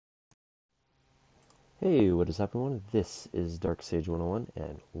Hey, what is happening? This is Dark Sage 101,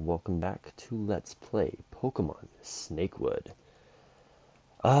 and welcome back to Let's Play Pokemon Snakewood.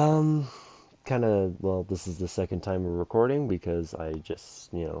 Um, well, this is the second time we're recording because I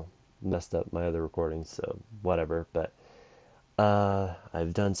just, messed up my other recordings, so whatever. But,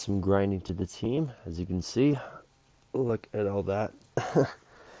 I've done some grinding to the team, as you can see. Look at all that.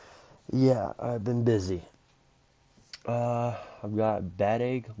 Yeah, I've been busy. I've got Bad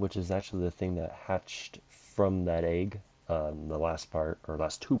Egg, which is actually the thing that hatched from that egg, the last part, or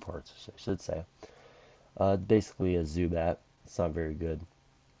last two parts, I should say. Basically a Zubat. It's not very good.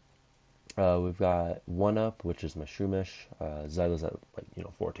 We've got One Up, which is my Shroomish. Xylo's at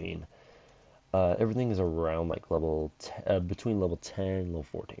 14. Everything is around between level 10 and level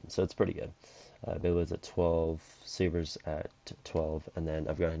 14, so it's pretty good. Beyblades at 12, Sabers at 12, and then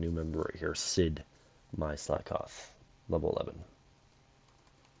I've got a new member right here, Sid, my Slackoth, level 11.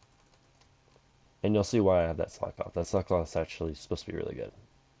 And you'll see why I have that Slackoth. That Slackoth is actually supposed to be really good.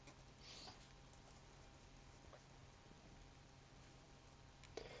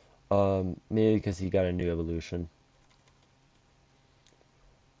 Maybe because he got a new evolution.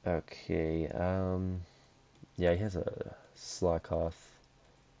 Okay, yeah, he has a Slackoth.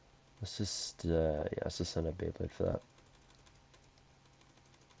 Let's just send a Beyblade for that.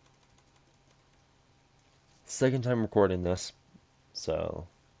 Second time recording this, so.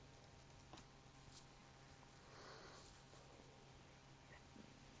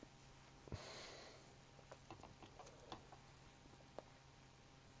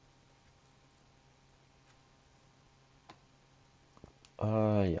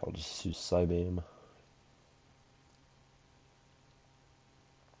 Yeah, I'll just use Psybeam.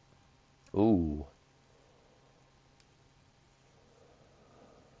 Ooh.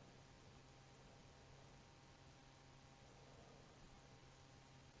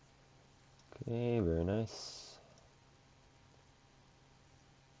 Okay, very nice.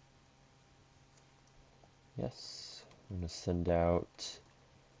 Yes, I'm gonna send out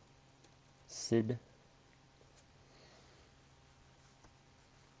Sid.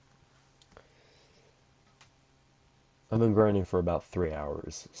 I've been grinding for about 3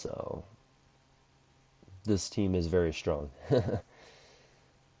 hours, so this team is very strong.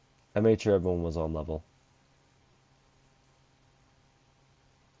 I made sure everyone was on level.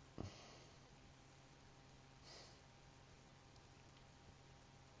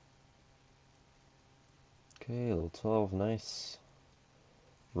 Okay, level 12, nice.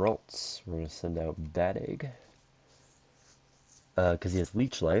 Ralts, we're gonna send out Bad Egg. Because he has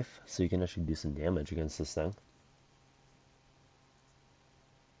Leech Life, so you can actually do some damage against this thing.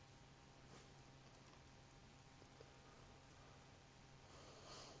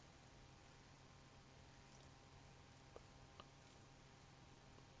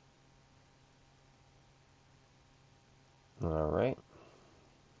 Alright.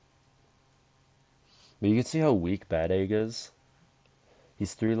 But you can see how weak Bad Egg is.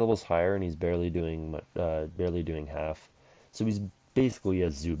 He's 3 levels higher and he's barely doing half. So he's basically a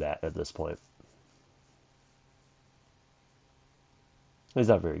Zubat at this point. He's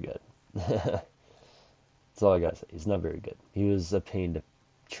not very good. That's all I gotta say. He's not very good. He was a pain to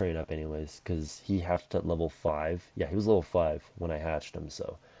train up anyways, because he hatched at level 5. Yeah, he was level 5 when I hatched him,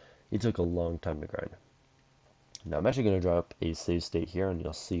 so he took a long time to grind. Now I'm actually going to drop a save state here and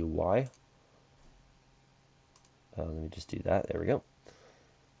you'll see why. Let me just do that. There we go.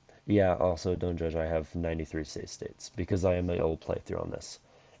 Yeah, also don't judge, I have 93 save states because I am an old playthrough on this.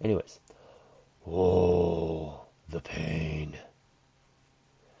 Anyways. Oh, the pain.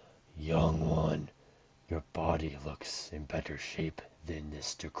 Young one, your body looks in better shape than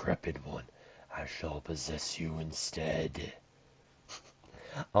this decrepit one. I shall possess you instead.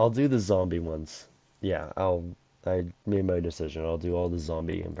 I'll do the zombie ones. Yeah, I made my decision. I'll do all the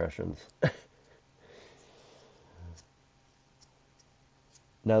zombie impressions.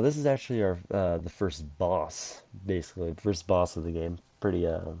 Now this is actually our the first boss, basically the first boss of the game.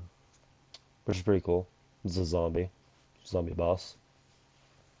 Which is pretty cool. It's a zombie boss.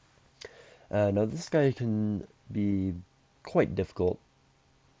 Now this guy can be quite difficult,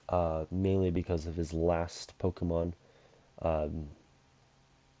 mainly because of his last Pokemon. Um,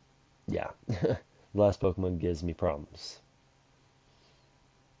 yeah, the last Pokemon gives me problems.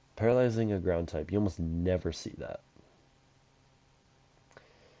 Paralyzing a ground type, you almost never see that.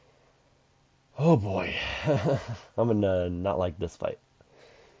 Oh boy, I'm gonna not like this fight.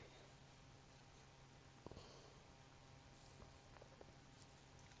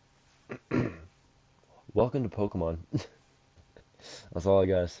 Welcome to Pokemon. That's all I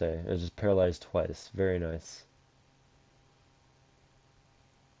gotta say. It's just paralyzed twice. Very nice.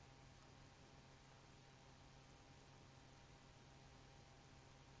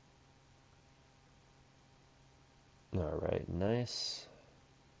 Alright, nice.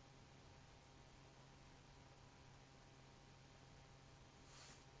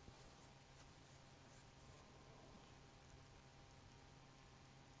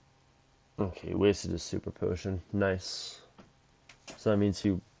 Okay, wasted his super potion. Nice. So that means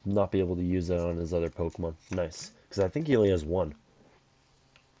he'll not be able to use that on his other Pokemon. Nice. Because I think he only has one.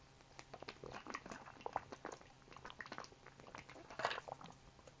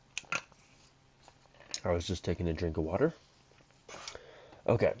 I was just taking a drink of water.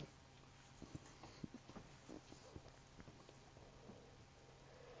 Okay.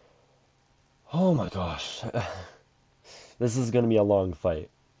 Oh my gosh. This is going to be a long fight.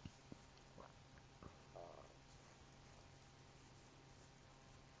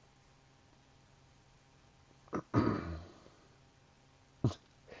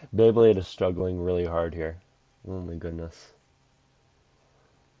 Beyblade is struggling really hard here. Oh my goodness.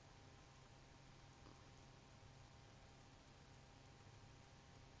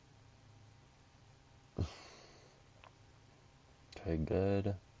 Okay,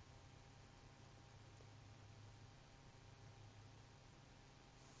 good.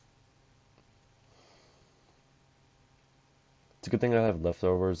 It's a good thing I have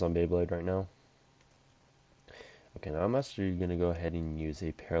leftovers on Beyblade right now. Okay, now I'm actually going to go ahead and use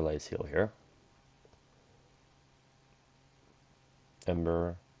a Paralyze Heal here.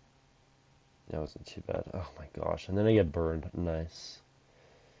 Ember. That wasn't too bad. Oh my gosh. And then I get burned. Nice.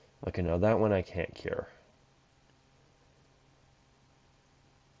 Okay, now that one I can't cure.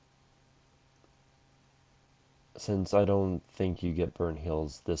 Since I don't think you get burn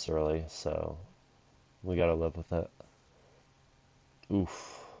heals this early, so we gotta live with it.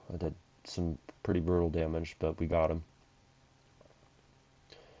 Oof. I did some pretty brutal damage, but we got him.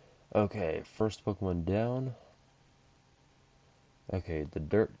 Okay, first Pokemon down. Okay, the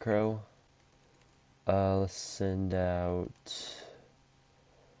Dirt Crow. Let's send out...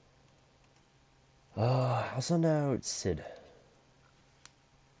 I'll send out Sid.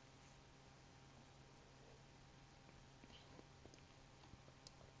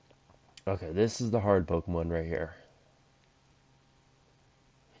 Okay, this is the hard Pokemon right here.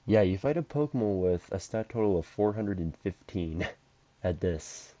 Yeah, you fight a Pokemon with a stat total of 415 at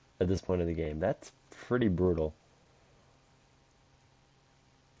this point of the game. That's pretty brutal.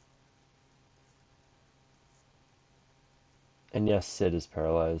 And yes, Sid is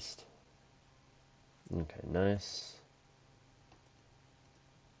paralyzed. Okay, nice.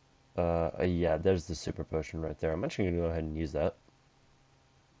 Yeah, there's the super potion right there. I'm actually gonna go ahead and use that.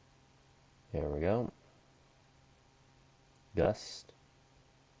 There we go. Gust.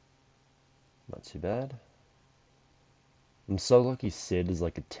 Not too bad. I'm so lucky Sid is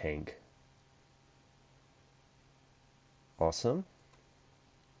like a tank. Awesome.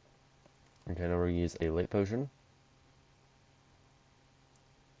 Okay, now we're gonna use a late potion.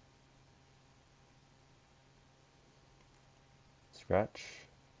 Scratch.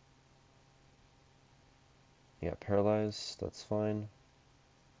 You got paralyzed, that's fine.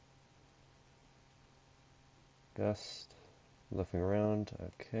 Gust. Looking around.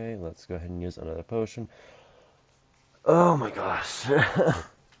 Okay, let's go ahead and use another potion. Oh my gosh.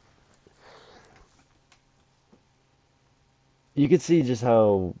 You can see just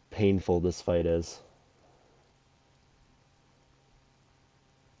how painful this fight is.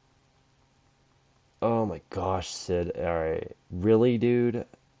 Oh my gosh, Sid. Alright. Really, dude?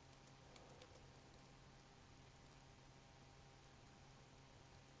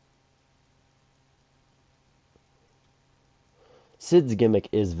 Sid's gimmick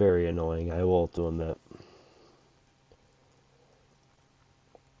is very annoying, I will have to admit.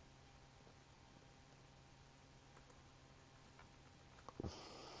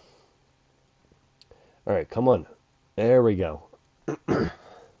 Alright, come on. There we go.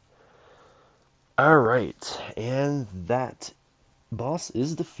 Alright, and that boss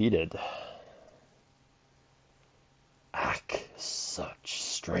is defeated. Ack, such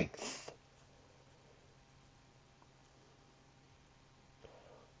strength.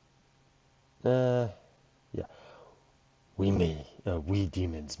 Yeah. We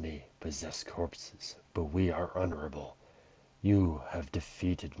demons may possess corpses, but we are honorable. You have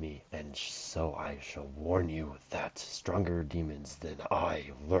defeated me, and so I shall warn you that stronger demons than I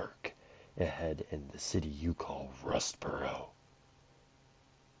lurk ahead in the city you call Rustboro.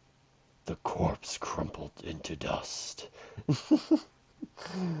 The corpse crumpled into dust.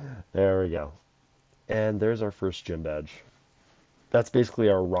 There we go. And there's our first gym badge. That's basically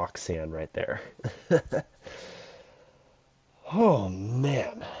our Roxanne right there. Oh,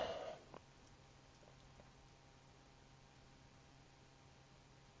 man.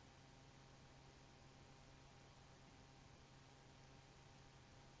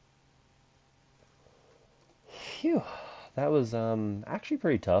 Phew, that was actually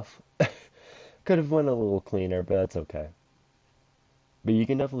pretty tough. Could have went a little cleaner, but that's okay. But you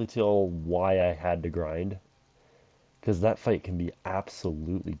can definitely tell why I had to grind, because that fight can be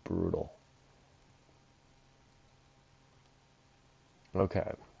absolutely brutal.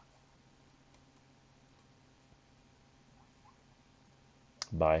 Okay,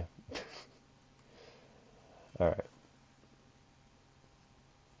 bye. All right.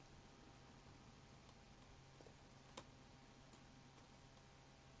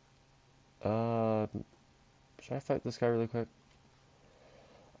 Uh, should I fight this guy really quick?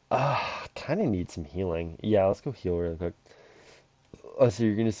 Kind of need some healing. Yeah, let's go heal really quick. Oh, so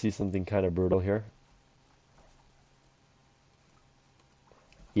you're gonna see something kind of brutal here?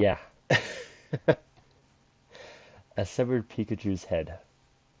 Yeah, a severed Pikachu's head.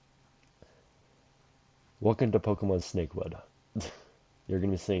 Welcome to Pokemon Snakewood. You're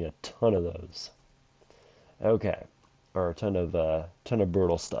gonna be seeing a ton of those. Okay, or a ton of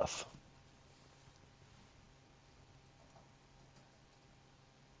brutal stuff.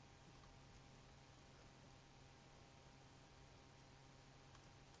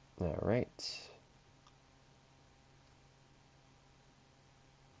 All right.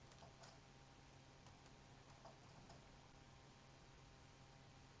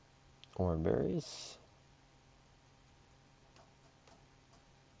 Orange berries.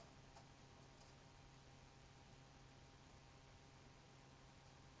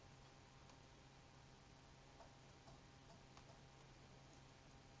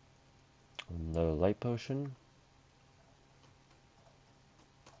 Another light potion.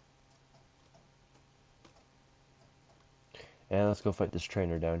 And let's go fight this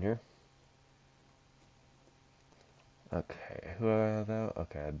trainer down here. Okay, who do I have out?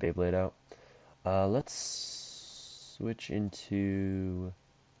 Okay, I have Beyblade out. Let's switch into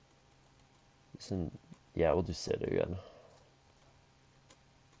some. Yeah, we'll do Sid again.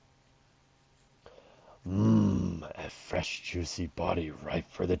 Mmm, a fresh, juicy body ripe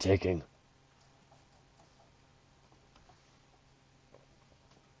for the taking.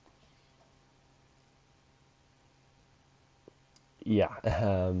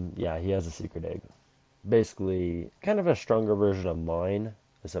 Yeah, yeah, he has a secret egg. Basically, kind of a stronger version of mine,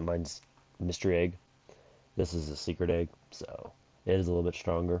 except mine's mystery egg. This is a secret egg, so it is a little bit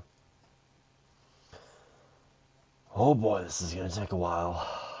stronger. Oh boy, this is gonna take a while.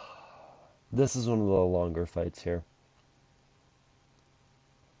 This is one of the longer fights here.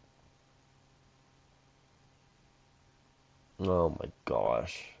 Oh my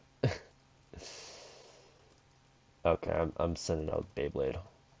gosh. Okay, I'm sending out Beyblade.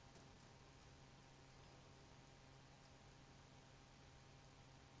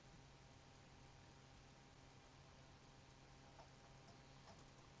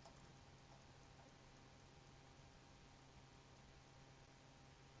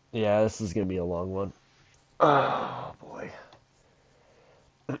 Yeah, this is gonna be a long one. Oh boy.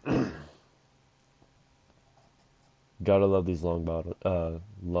 Gotta love these long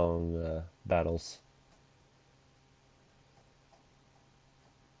battles.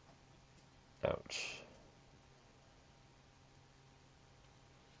 Ouch.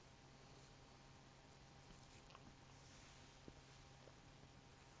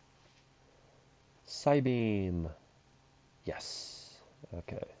 Psybeam. Yes.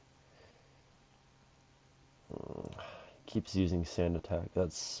 Okay. Keeps using sand attack.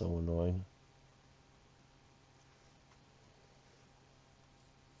 That's so annoying.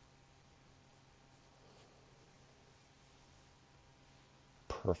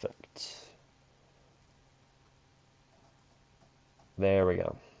 Perfect. There we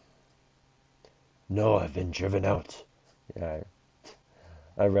go. No, I've been driven out. Yeah,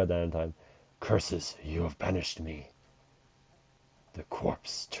 I read that in time. Curses, you have banished me. The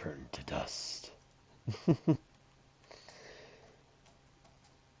corpse turned to dust.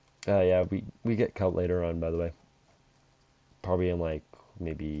 Yeah, we get cut later on, by the way. Probably in like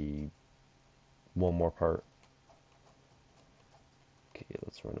maybe one more part. Okay,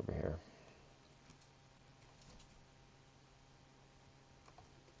 let's run over here.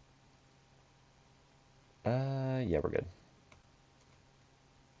 Yeah, we're good.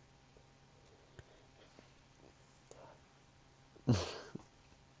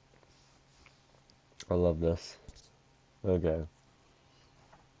 I love this. Okay.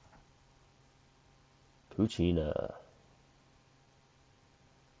 Puccina.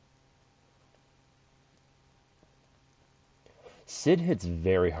 Sid hits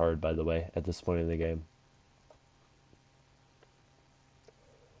very hard, by the way, at this point in the game.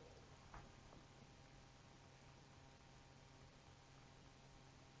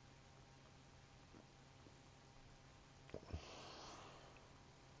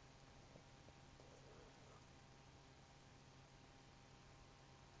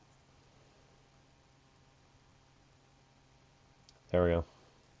 There we go.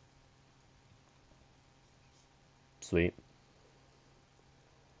 Sweet.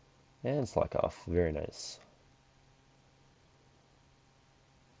 And slack off. Very nice.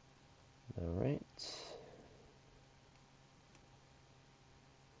 Alright.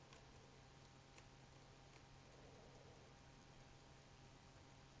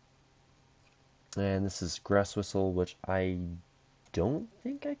 And this is Grass Whistle, which I don't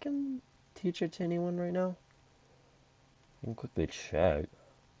think I can teach it to anyone right now. I can quickly check.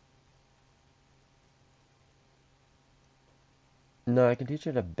 No, I can teach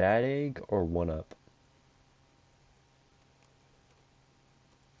it a bad egg or one up.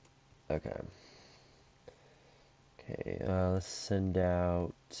 Okay. Okay, let's send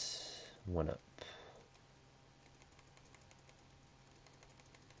out one up.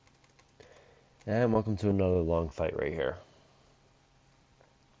 And welcome to another long fight right here.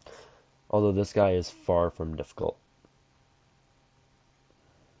 Although this guy is far from difficult.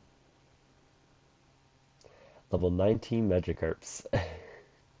 Level 19 Magikarps.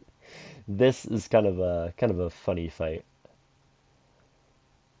 This is kind of a funny fight.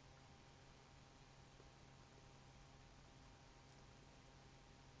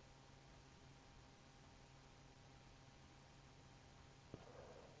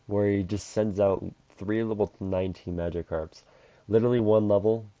 Where he just sends out 3 level 19 Magikarps. Literally one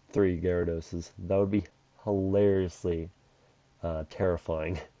level, 3 Gyarados. That would be hilariously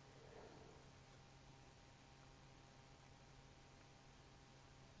terrifying.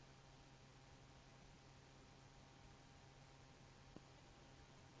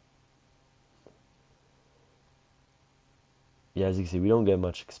 Yeah, as you can see, we don't get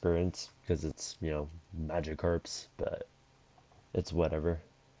much experience because it's, Magikarps, but it's whatever.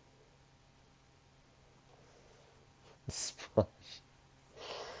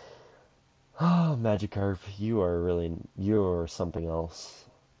 Oh, Magikarp, you are something else.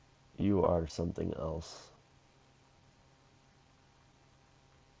 You are something else.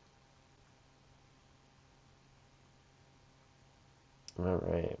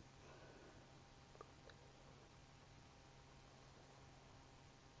 Alright.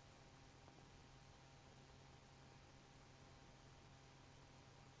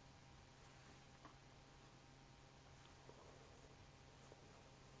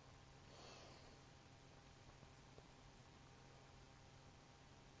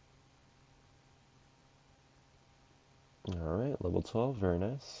 Alright, level 12, very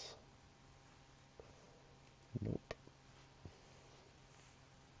nice. Nope.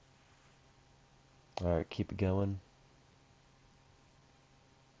 Alright, keep it going.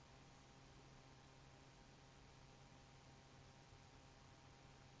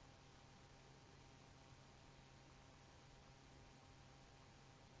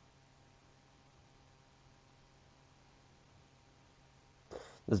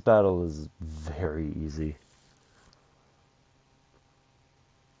 This battle is very easy.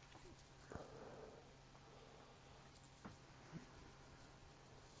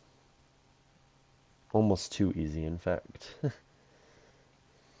 Almost too easy, in fact.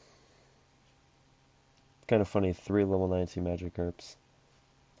 Kind of funny, 3 level 19 Magikarps.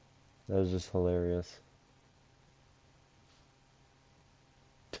 That was just hilarious.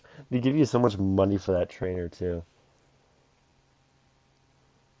 They give you so much money for that trainer, too.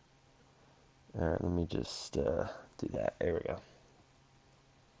 Alright, let me just do that. There we go.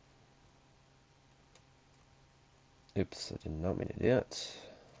 Oops, I did not mean to do that.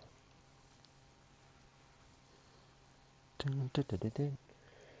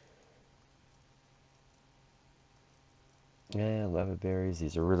 Yeah, leopard berries,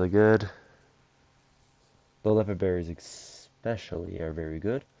 these are really good. The leopard berries especially are very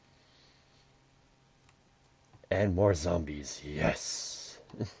good. And more zombies, yes!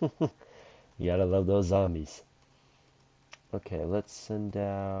 You gotta love those zombies. Okay, let's send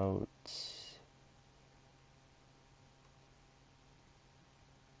out...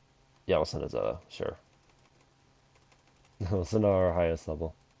 Yeah, we'll send it Zoa, sure. We'll send out our highest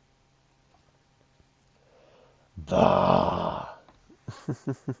level. Bah!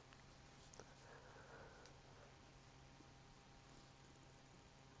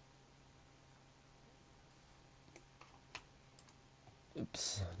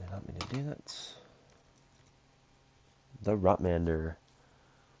 Oops, I did not mean to do that. The Rotmander.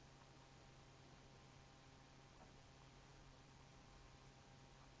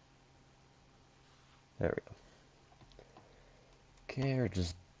 There we go. Okay, or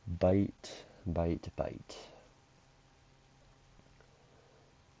just bite, bite, bite.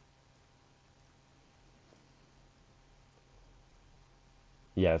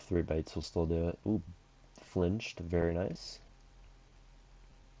 Yeah, 3 bites will still do it. Ooh, flinched, very nice.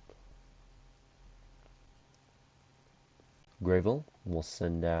 Gravel will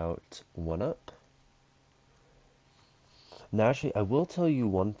send out 1 up. Now, actually, I will tell you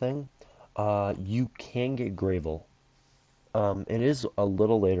one thing. You can get Gravel. It is a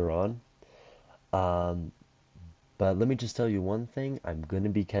little later on. Um, but let me just tell you one thing. I'm going to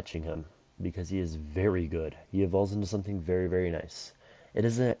be catching him because he is very good. He evolves into something very, very nice. It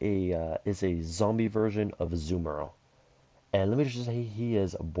is a zombie version of Azumarill. And let me just say he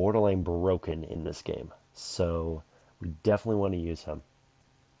is borderline broken in this game. So we definitely want to use him.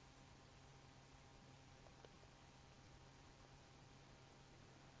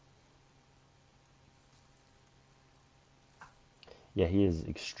 Yeah, he is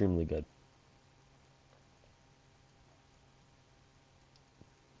extremely good.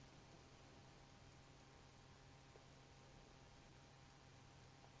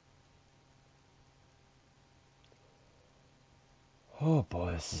 Oh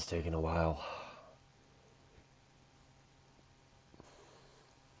boy, this is taking a while.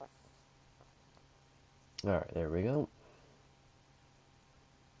 Alright, there we go.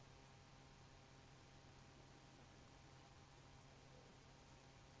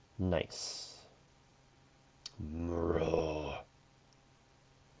 Nice. Murrow.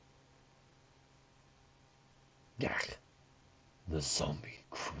 Yak. The zombie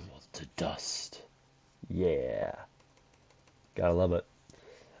crumbled to dust. Yeah. Gotta love it.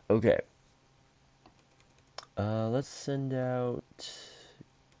 Okay. Let's send out,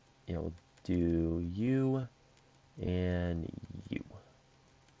 we'll do you and you.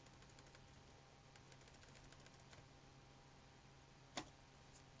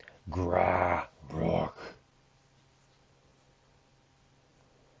 Gra rock.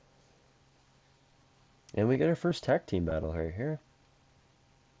 And we get our first tag team battle right here.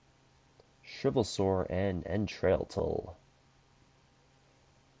 Shrivelsaur and Entrailtle.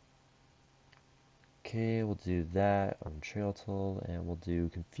 Okay, we'll do that on Entrailtle, and we'll do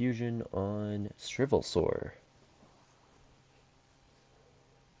Confusion on Shrivelsaur.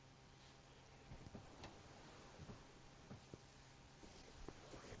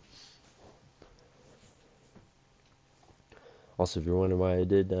 Also, if you're wondering why I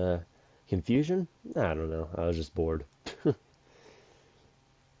did Confusion, I don't know. I was just bored.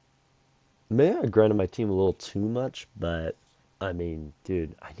 Maybe I grinded my team a little too much, but I mean,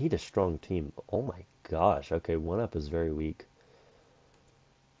 dude, I need a strong team. Oh my gosh. Okay, 1-up is very weak.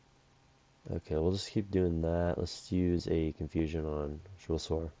 Okay, we'll just keep doing that. Let's use a Confusion on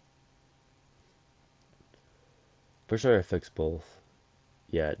Shrivelsaur. For sure I fix both.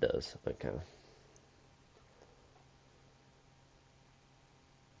 Yeah, it does. Okay.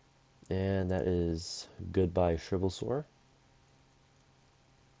 And that is goodbye Shrivelsaur.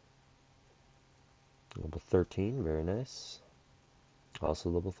 Level 13, very nice. Also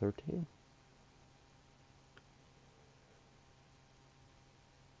level 13.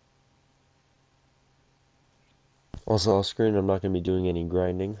 Also off screen, I'm not going to be doing any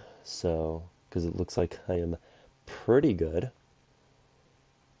grinding, so, because it looks like I am pretty good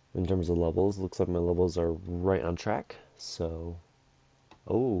in terms of levels. Looks like my levels are right on track, so,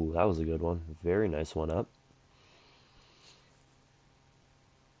 oh, that was a good one. Very nice 1-up.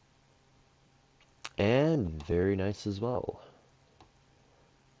 And very nice as well.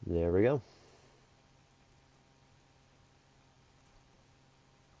 There we go.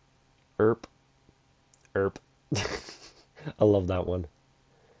 Erp. Erp. I love that one.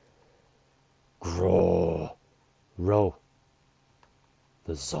 Grow. Row.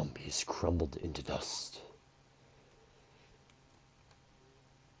 The zombies crumbled into dust.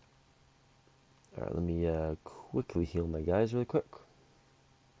 Alright, let me quickly heal my guys really quick.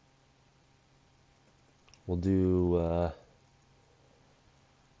 We'll do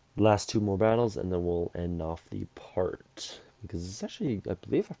last 2 more battles and then we'll end off the part. Because it's actually, I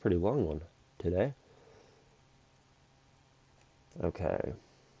believe, a pretty long one today. Okay.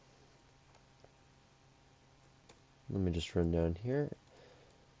 Let me just run down here.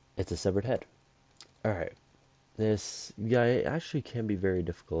 It's a severed head. Alright. This guy actually can be very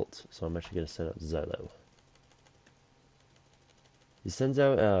difficult, so I'm actually going to send out Xylo. He sends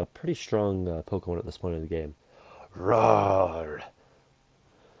out a pretty strong Pokemon at this point of the game. Roar!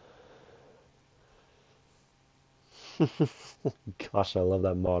 Gosh, I love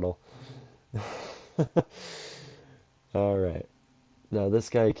that model. Alright. Now, this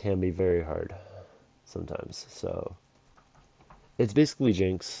guy can be very hard sometimes, so... It's basically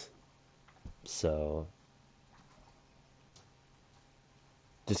Jinx, so...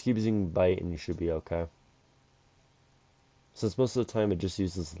 Just keep using Bite and you should be okay. Since most of the time it just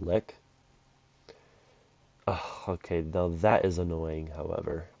uses Lick. Oh, okay, now that is annoying,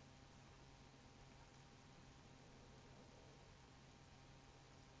 however.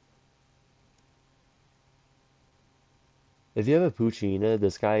 If you have a Puccina,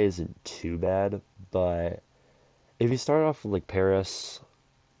 this guy isn't too bad, but if you start off with like Paris,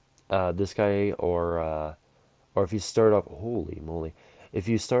 this guy, or if you start off, holy moly, if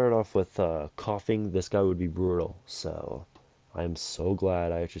you started off with coughing, this guy would be brutal. So I'm so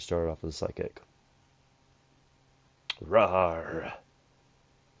glad I actually started off with a psychic. Rawr.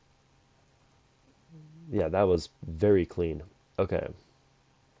 Yeah, that was very clean. Okay,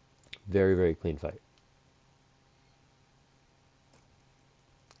 very, very clean fight.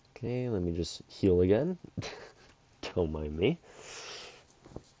 Okay, let me just heal again. Don't mind me.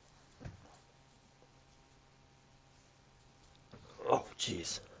 Oh,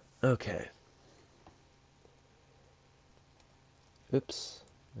 jeez. Okay. Oops.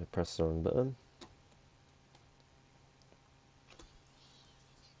 I pressed the wrong button.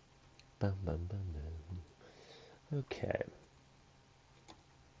 Bum, bum, bum, bum. Okay.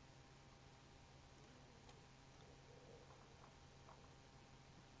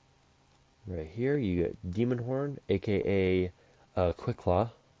 Right here, you get Demon Horn, aka Quick Claw.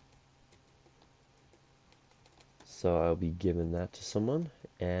 So I'll be giving that to someone,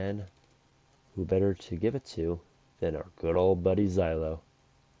 and who better to give it to than our good old buddy Xylo.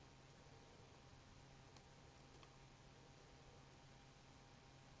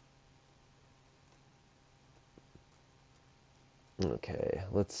 Okay,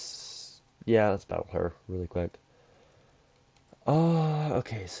 let's battle her really quick.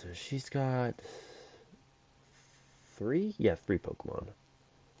 Okay, so she's got three? Yeah, three Pokemon.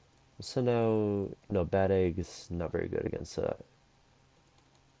 So now, no, Bad Egg is not very good against that.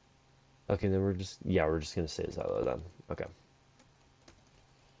 Okay, then we're just gonna say Xylo then. Okay.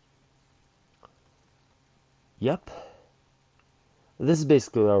 Yep. This is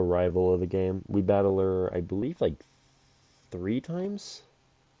basically our rival of the game. We battle her, I believe, like three times?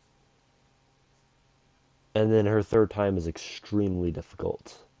 And then her third time is extremely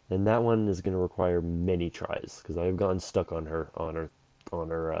difficult. And that one is going to require many tries because I've gotten stuck on her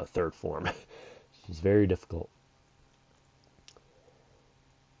third form. She's very difficult.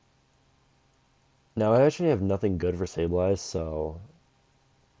 Now I actually have nothing good for Sableye, so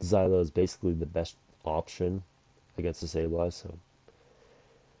Xylo is basically the best option against the Sableye. So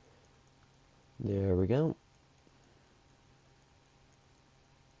there we go.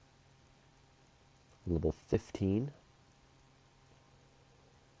 Level 15.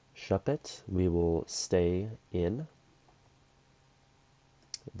 Shuppet, we will stay in.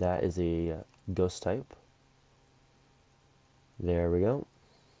 That is a ghost type. There we go.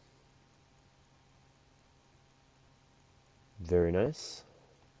 Very nice.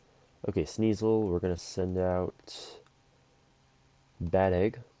 Okay, Sneasel, we're going to send out Bad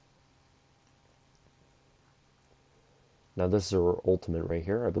Egg. Now this is our ultimate right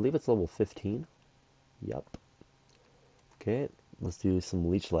here. I believe it's level 15. Yup. Okay, let's do some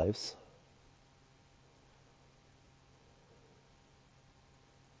Leech Lives.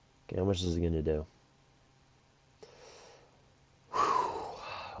 Okay, how much is it going to do?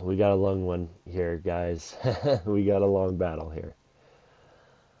 Whew. We got a long one here, guys. We got a long battle here.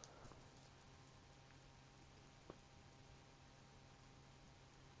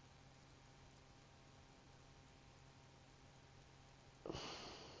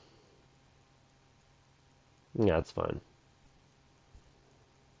 Yeah, it's fine.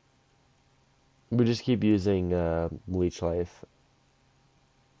 We just keep using Leech Life.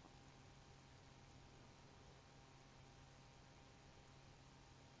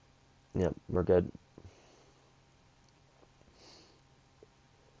 Yep, we're good.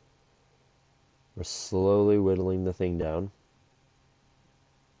 We're slowly whittling the thing down.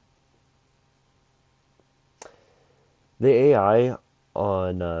 The AI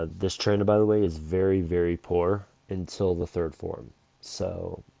on this trainer, by the way, is very, very poor until the third form.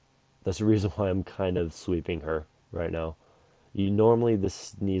 So that's the reason why I'm kind of sweeping her right now. Normally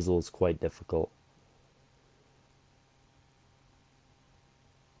this Sneasel is quite difficult.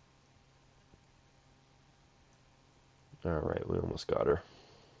 Alright, we almost got her.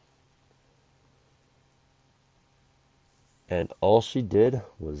 And all she did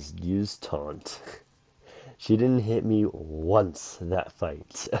was use taunt. She didn't hit me once that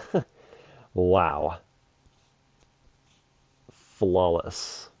fight. Wow.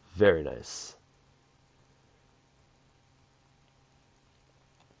 Flawless. Very nice.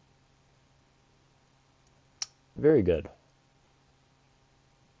 Very good.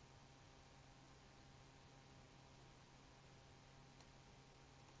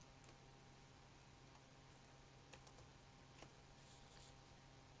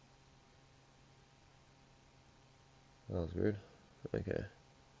 That was weird. Okay.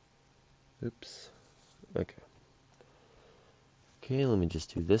 Oops. Okay. Okay, let me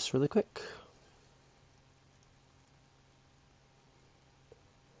just do this really quick.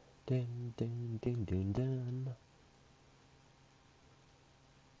 Dun, dun, dun, dun, dun.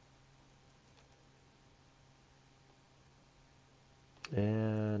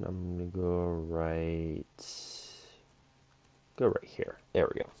 And I'm gonna go right here. There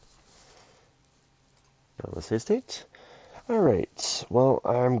we go. On the save state. Alright, well,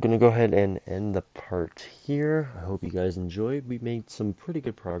 I'm gonna go ahead and end the part here. I hope you guys enjoyed. We made some pretty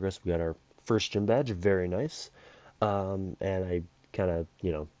good progress. We got our first gym badge, very nice. And I kind of,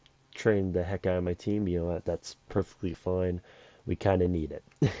 trained the heck out of my team. That's perfectly fine. We kind of need it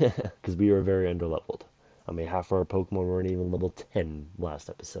because we were very underleveled. I mean, half our Pokemon weren't even level 10 last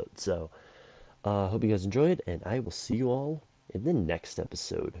episode. So, hope you guys enjoyed, and I will see you all in the next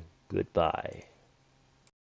episode. Goodbye.